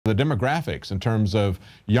the demographics in terms of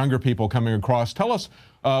younger people coming across. Tell us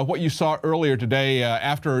what you saw earlier today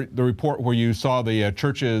after the report where you saw the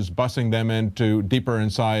churches busing them into deeper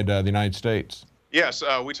inside the United States. Yes,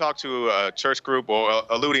 we talked to a church group,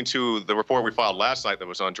 alluding to the report we filed last night that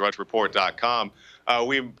was on drudgereport.com.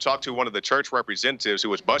 We talked to one of the church representatives who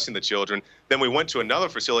was busing the children. Then we went to another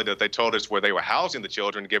facility that they told us where they were housing the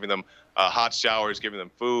children, giving them hot showers, giving them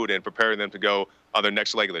food, and preparing them to go on their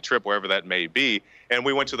next leg of the trip, wherever that may be. And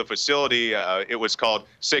we went to the facility. It was called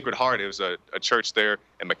Sacred Heart. It was a church there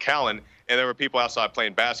in McAllen. And there were people outside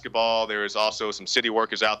playing basketball. There was also some city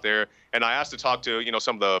workers out there. And I asked to talk to,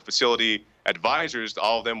 some of the facility advisors.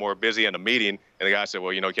 All of them were busy in a meeting. And the guy said,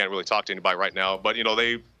 well, you can't really talk to anybody right now. But,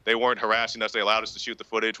 they weren't harassing us. They allowed us to shoot the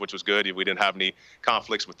footage, which was good. We didn't have any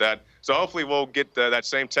conflicts with that. So hopefully we'll get that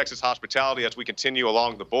same Texas hospitality as we continue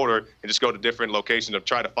along the border and just go to different locations to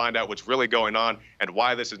try to find out what's really going on and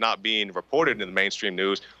why this is not being reported in the mainstream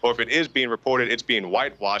news. Or if it is being reported, it's being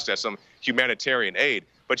whitewashed as some humanitarian aid.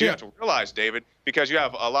 But you have to realize, David, because you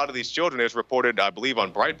have a lot of these children, as reported, I believe,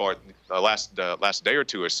 on Breitbart last day or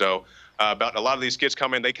two or so, about a lot of these kids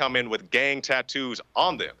they come in with gang tattoos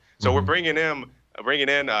on them. So we're bringing in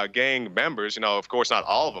gang members. Of course, not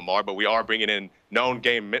all of them are, but we are bringing in known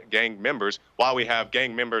gang members while we have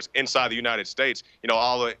gang members inside the United States.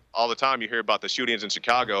 All the time you hear about the shootings in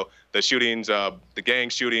Chicago, the shootings, the gang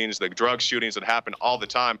shootings, the drug shootings that happen all the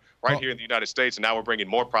time here in the United States, and now we're bringing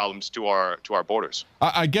more problems to our borders.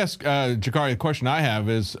 I guess, Jakari, the question I have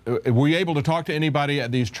is, were you able to talk to anybody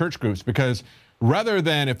at these church groups? Because rather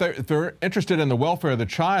than, if they're interested in the welfare of the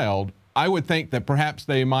child, I would think that perhaps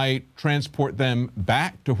they might transport them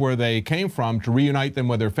back to where they came from to reunite them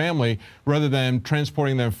with their family rather than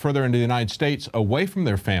transporting them further into the United States away from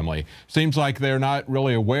their family. Seems like they're not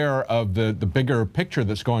really aware of the bigger picture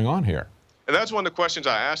that's going on here. And that's one of the questions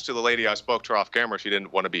I asked to the lady I spoke to her off camera. She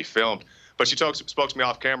didn't want to be filmed, but she spoke to me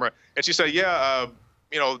off camera, and she said, yeah,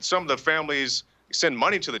 some of the families send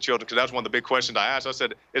money to the children, because that's one of the big questions I asked. I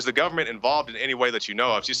said, is the government involved in any way that you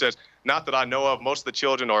know of? She says, not that I know of. Most of the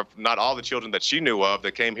children, or not all the children that she knew of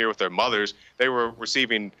that came here with their mothers, they were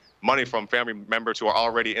receiving money from family members who are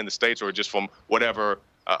already in the States or just from whatever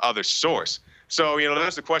other source. So,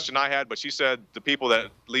 that's the question I had, but she said the people that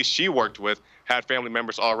at least she worked with had family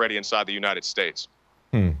members already inside the United States.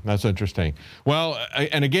 That's interesting. Well,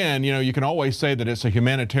 and again, you can always say that it's a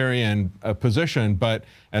humanitarian position, but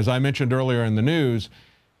as I mentioned earlier in the news,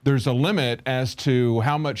 there's a limit as to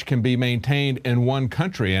how much can be maintained in one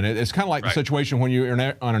country. And it's kind of like the situation when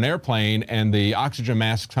you're on an airplane and the oxygen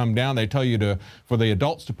masks come down. They tell you for the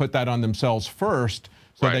adults to put that on themselves first,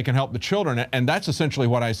 so they can help the children. And that's essentially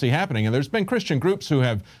what I see happening. And there's been Christian groups who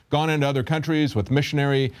have gone into other countries with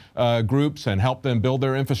missionary groups and helped them build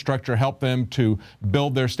their infrastructure, help them to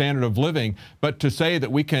build their standard of living. But to say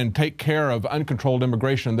that we can take care of uncontrolled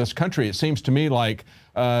immigration in this country, it seems to me like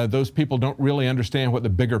those people don't really understand what the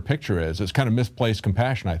bigger picture is. It's kind of misplaced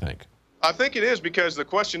compassion, I think. I think it is, because the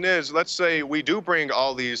question is, let's say we do bring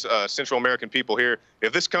all these Central American people here.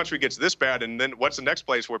 If this country gets this bad, and then what's the next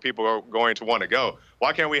place where people are going to want to go?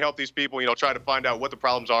 Why can't we help these people, try to find out what the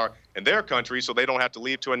problems are in their country so they don't have to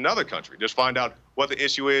leave to another country? Just find out what the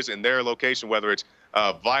issue is in their location, whether it's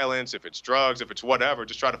violence, if it's drugs, if it's whatever.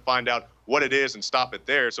 Just try to find out what it is and stop it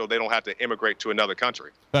there so they don't have to immigrate to another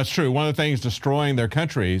country. That's true. One of the things destroying their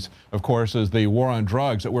countries, of course, is the war on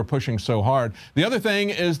drugs that we're pushing so hard. The other thing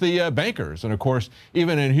is the bankers. And of course,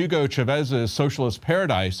 even in Hugo Chavez's socialist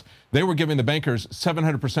paradise, they were giving the bankers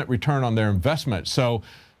 700% return on their investment. So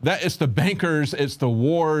that it's the bankers, it's the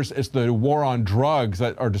wars, it's the war on drugs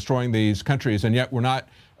that are destroying these countries. And yet we're not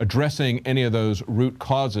addressing any of those root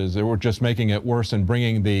causes. We're just making it worse and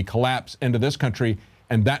bringing the collapse into this country,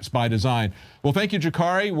 and that's by design. Well, thank you,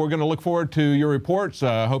 Jakari. We're going to look forward to your reports.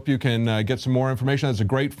 Hope you can get some more information. That's a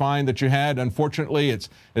great find that you had. Unfortunately, it's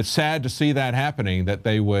sad to see that happening, that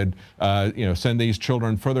they would send these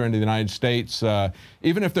children further into the United States.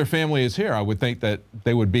 Even if their family is here, I would think that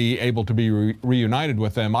they would be able to be reunited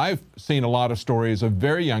with them. I've seen a lot of stories of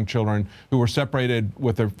very young children who were separated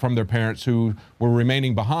from their parents who were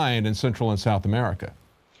remaining behind in Central and South America.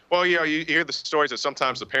 Well, you hear the stories that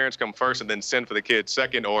sometimes the parents come first and then send for the kids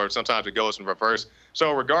second, or sometimes it goes in reverse.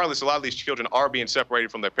 So regardless, a lot of these children are being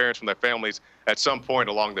separated from their parents, from their families at some point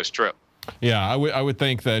along this trip. Yeah, I would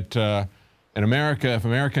think that in America, if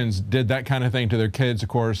Americans did that kind of thing to their kids, of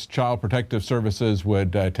course, Child Protective Services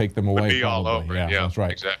would take them away. Would be all over. Yeah, that's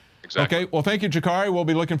right. Exactly. Okay, well, thank you, Jakari. We'll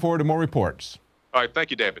be looking forward to more reports. All right,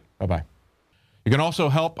 thank you, David. Bye-bye. You can also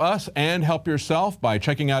help us and help yourself by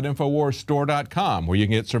checking out InfoWarsStore.com, where you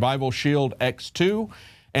can get Survival Shield X2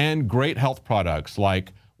 and great health products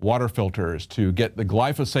like water filters to get the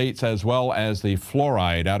glyphosates as well as the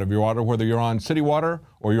fluoride out of your water, whether you're on city water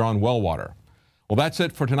or you're on well water. Well, that's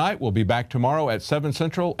it for tonight. We'll be back tomorrow at 7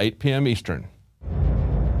 Central, 8 p.m. Eastern.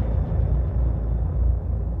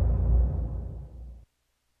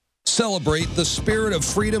 Celebrate the spirit of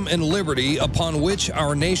freedom and liberty upon which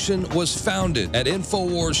our nation was founded at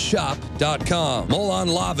INFOWARSShop.com. Molon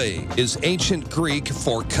Lave is ancient Greek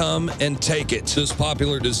for come and take it. This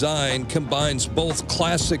popular design combines both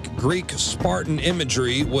classic Greek Spartan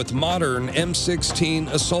imagery with modern M16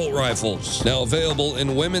 assault rifles. Now available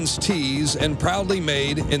in women's tees and proudly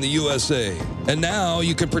made in the USA. And now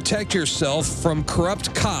you can protect yourself from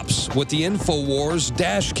corrupt cops with the INFOWARS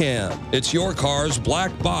dash cam. It's your car's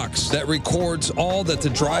black box that records all that the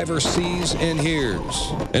driver sees and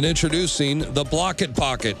hears. And introducing the Block It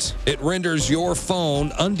Pocket. It renders your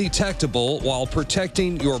phone undetectable while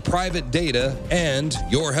protecting your private data and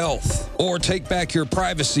your health. Or take back your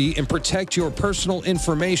privacy and protect your personal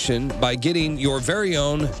information by getting your very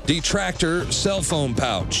own Detractor cell phone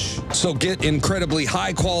pouch. So get incredibly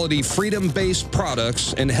high-quality, freedom-based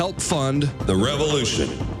products and help fund the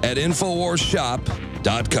revolution at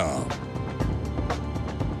INFOWARSShop.com.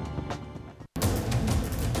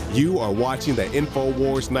 You are watching the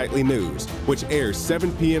INFOWARS Nightly News, which airs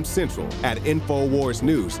 7 p.m. Central at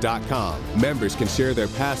INFOWARSnews.com. Members can share their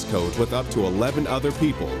passcodes with up to 11 other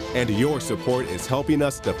people, and your support is helping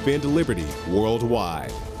us defend liberty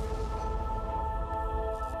worldwide.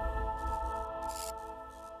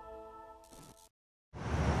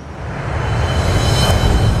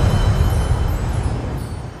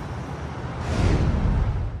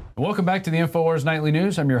 Welcome back to the INFOWARS Nightly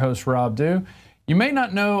News. I'm your host, Rob Dew. You may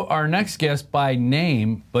not know our next guest by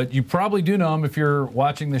name, but you probably do know him if you're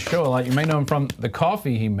watching this show a lot. You may know him from the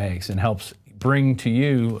coffee he makes and helps bring to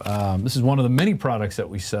you. This is one of the many products that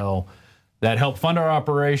we sell that help fund our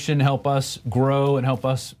operation, help us grow, and help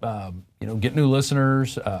us get new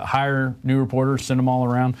listeners, hire new reporters, send them all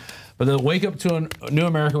around. But the Wake Up to a New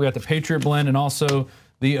America, we got the Patriot Blend and also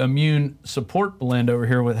the Immune Support Blend over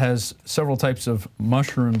here, which has several types of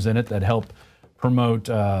mushrooms in it that help promote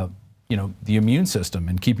the immune system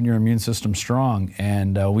and keeping your immune system strong.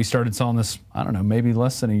 And we started selling this, I don't know, maybe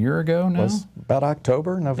less than a year ago now? Was about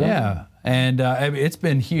October, November. Yeah, and it's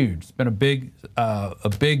been huge. It's been a big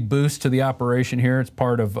boost to the operation here. It's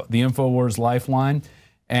part of the INFOWARS Lifeline.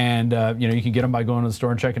 And, you can get them by going to the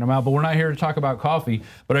store and checking them out. But we're not here to talk about coffee.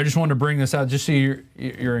 But I just wanted to bring this out just so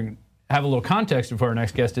you're have a little context before our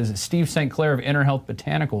next guest is Steve St. Clair of Inner Health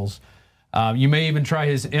Botanicals. You may even try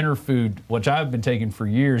his Inner Food, which I've been taking for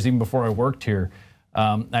years, even before I worked here.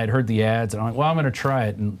 I had heard the ads, and I'm like, well, I'm going to try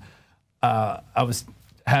it. And I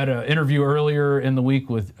had an interview earlier in the week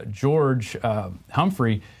with George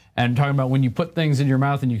Humphrey, and talking about when you put things in your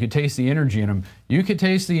mouth and you could taste the energy in them. You could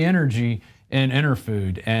taste the energy in Inner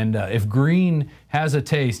Food, and if green has a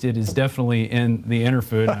taste, it is definitely in the Inner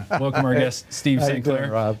Food. Welcome our guest, Steve St.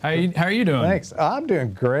 Clair. Rob? How are you doing? Thanks. I'm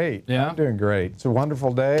doing great. Yeah? I'm doing great. It's a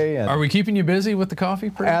wonderful day. And are we keeping you busy with the coffee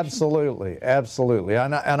production? Absolutely, absolutely.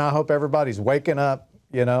 And I hope everybody's waking up,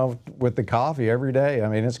 with the coffee every day. I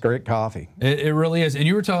mean, it's great coffee. It really is. And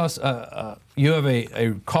you were telling us you have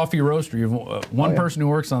a coffee roaster. You have one person who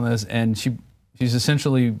works on this, and she's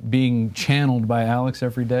essentially being channeled by Alex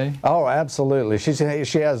every day? Oh, absolutely.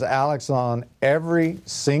 She has Alex on every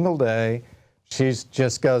single day. She's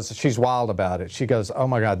wild about it. She goes, oh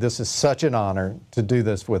my God, this is such an honor to do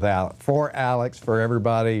this for Alex, for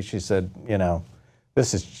everybody. She said,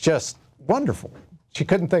 this is just wonderful. She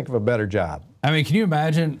couldn't think of a better job. I mean, can you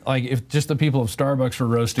imagine, like, if just the people of Starbucks were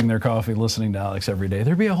roasting their coffee, listening to Alex every day?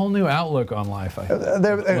 There'd be a whole new outlook on life.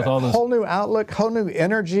 Whole new outlook, whole new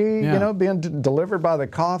energy, being delivered by the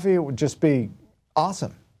coffee. It would just be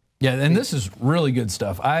awesome. Yeah, and this is really good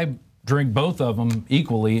stuff. I drink both of them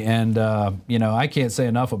equally, and, I can't say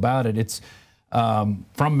enough about it. It's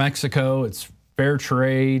from Mexico. It's fair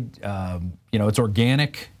trade. It's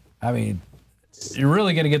organic. I mean, you're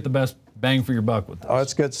really going to get the best bang for your buck with this. Oh,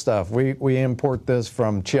 it's good stuff. We import this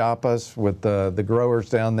from Chiapas with the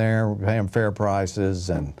growers down there. We pay them fair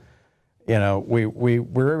prices, and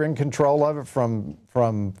we're in control of it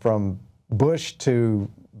from bush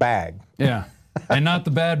to bag. Yeah, and not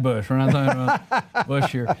the bad bush. We're not talking about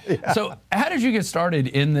bush here. Yeah. So, how did you get started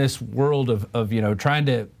in this world of trying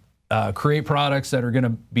to create products that are going to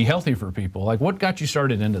be healthy for people? Like, what got you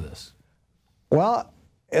started into this? Well,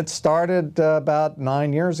 it started about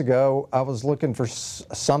 9 years ago. I was looking for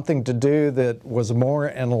something to do that was more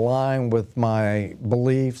in line with my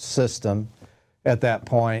belief system at that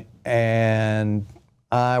point, and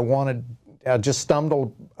I wanted just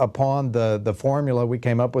stumbled upon the formula. We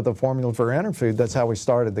came up with a formula for Interfood. That's how we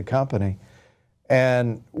started the company.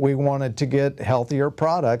 And we wanted to get healthier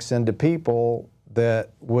products into people that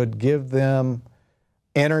would give them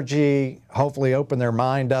energy, hopefully open their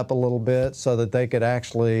mind up a little bit so that they could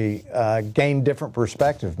actually gain different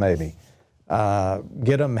perspective maybe.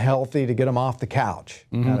 Get them healthy to get them off the couch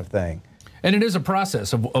kind of thing. And it is a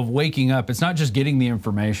process of waking up. It's not just getting the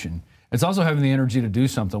information. It's also having the energy to do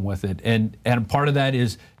something with it. And part of that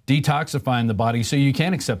is detoxifying the body so you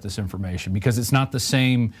can accept this information, because it's not the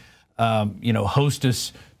same, you know,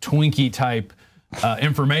 Hostess Twinkie type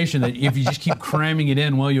information that if you just keep cramming it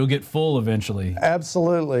in, well, you'll get full eventually.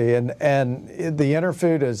 Absolutely. And the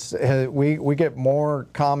Interfood is, we get more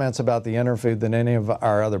comments about the Interfood than any of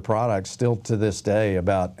our other products still to this day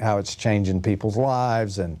about how it's changing people's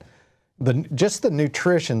lives, and just the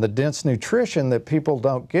nutrition, the dense nutrition that people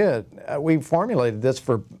don't get. We formulated this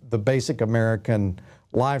for the basic American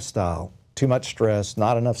lifestyle: too much stress,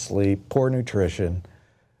 not enough sleep, poor nutrition.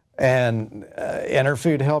 And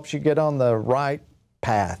Interfood helps you get on the right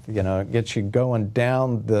path. You know, it gets you going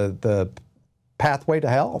down the pathway to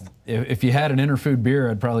health. If you had an Interfood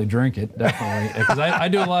beer, I'd probably drink it, definitely. Because I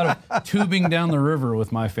do a lot of tubing down the river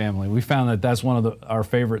with my family. We found that that's one of our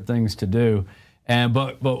favorite things to do. And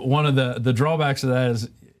but one of the drawbacks of that is,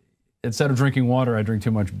 instead of drinking water, I drink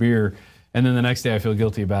too much beer. And then the next day I feel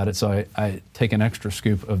guilty about it, so I take an extra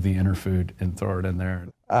scoop of the Interfood and throw it in there.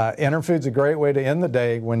 Interfood's a great way to end the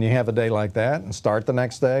day when you have a day like that, and start the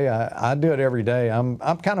next day. I do it every day. I'm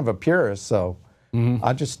kind of a purist, so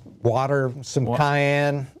I just water, some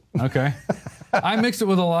cayenne. Okay. I mix it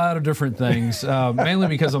with a lot of different things, mainly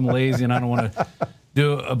because I'm lazy and I don't want to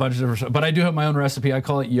do a bunch of different stuff. But I do have my own recipe. I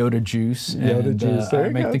call it Yoda juice. Yoda juice. There I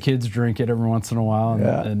make the kids drink it every once in a while.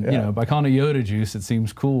 And, you know, by calling it Yoda juice, it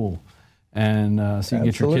seems cool. And so you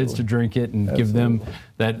get your kids to drink it and give them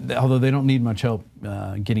that, although they don't need much help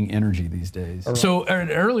getting energy these days. So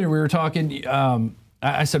earlier we were talking,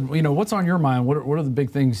 I said, you know, what's on your mind? What are the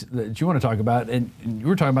big things that you want to talk about? And you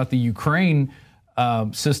were talking about the Ukraine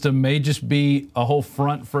system may just be a whole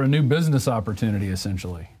front for a new business opportunity,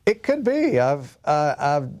 essentially. It could be. I've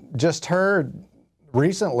just heard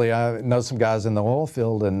recently, I know some guys in the oil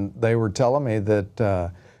field, and they were telling me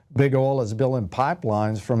that Big Oil is building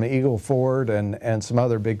pipelines from Eagle Ford and some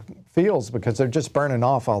other big fields because they're just burning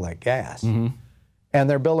off all that gas. And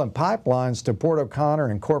they're building pipelines to Port O'Connor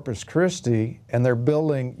and Corpus Christi, and they're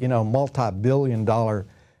building, you know, multi-billion-dollar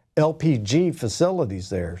LPG facilities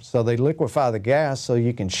there. So they liquefy the gas so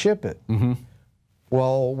you can ship it.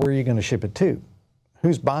 Well, where are you going to ship it to?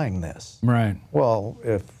 Who's buying this? Right. Well,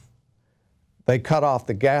 if they cut off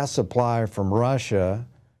the gas supply from Russia,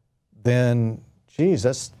 then, geez,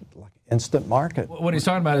 that's like instant market. What he's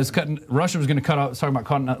talking about is Russia was going to cut off, talking about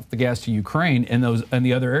cutting off the gas to Ukraine and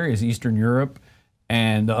the other areas, Eastern Europe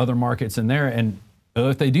and the other markets in there. And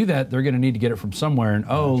if they do that, they're going to need to get it from somewhere. And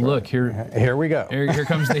look, here we go. Here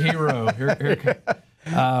comes the hero.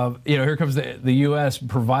 You know, here comes the U.S.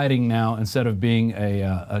 providing now, instead of being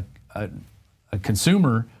a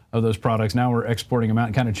consumer of those products. Now we're exporting them out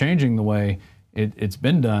and kind of changing the way it's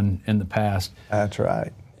been done in the past. That's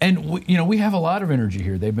right. And you know, we have a lot of energy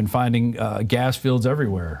here. They've been finding gas fields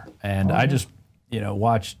everywhere. And I just, you know,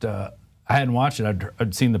 watched. I hadn't watched it.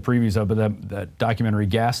 I'd seen the previews of that documentary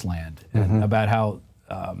Gasland, and about how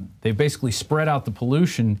they basically spread out the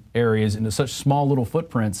pollution areas into such small little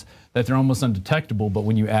footprints that they're almost undetectable. But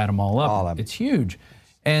when you add them all up, it's huge.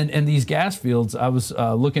 And these gas fields, I was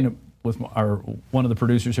looking at with one of the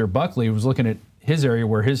producers here, Buckley, was looking at his area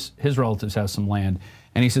where his relatives have some land,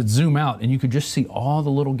 and he said zoom out, and you could just see all the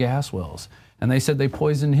little gas wells. And they said they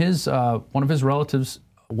poisoned one of his relatives'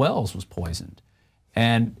 wells was poisoned.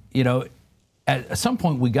 And you know, at some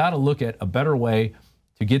point we got to look at a better way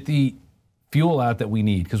to get the fuel out that we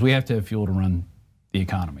need, because we have to have fuel to run the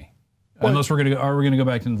economy. Unless we're going to go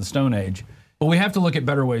back into the Stone Age. But we have to look at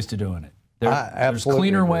better ways to doing it. There's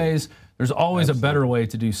cleaner ways. There's always a better way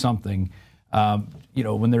to do something. You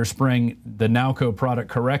know, when they're spraying the Nowco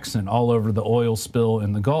product Corexin all over the oil spill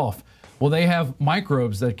in the Gulf, well, they have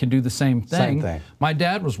microbes that can do the same thing. My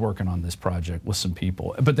dad was working on this project with some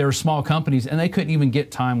people, but they were small companies, and they couldn't even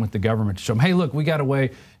get time with the government to show them, hey, look, we got a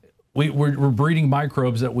way. We're breeding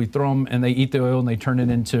microbes that we throw them, and they eat the oil, and they turn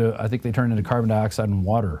it into, I think they turn it into carbon dioxide and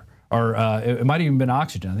water. Or it might have even been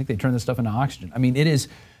oxygen. I think they turn this stuff into oxygen. I mean, it is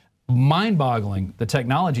mind-boggling, the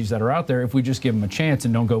technologies that are out there, if we just give them a chance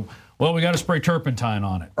and don't go, Well, we got to spray turpentine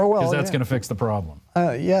on it because that's going to fix the problem.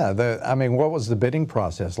 Yeah, I mean, what was the bidding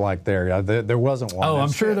process like there? There wasn't one. Oh,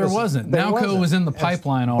 I'm sure there wasn't. Nowco was in the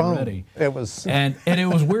pipeline already. It was, and it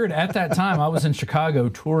was weird. At that time, I was in Chicago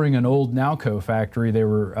touring an old Nowco factory. They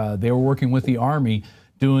were working with the Army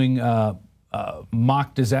doing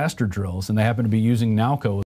mock disaster drills, and they happened to be using Nowco.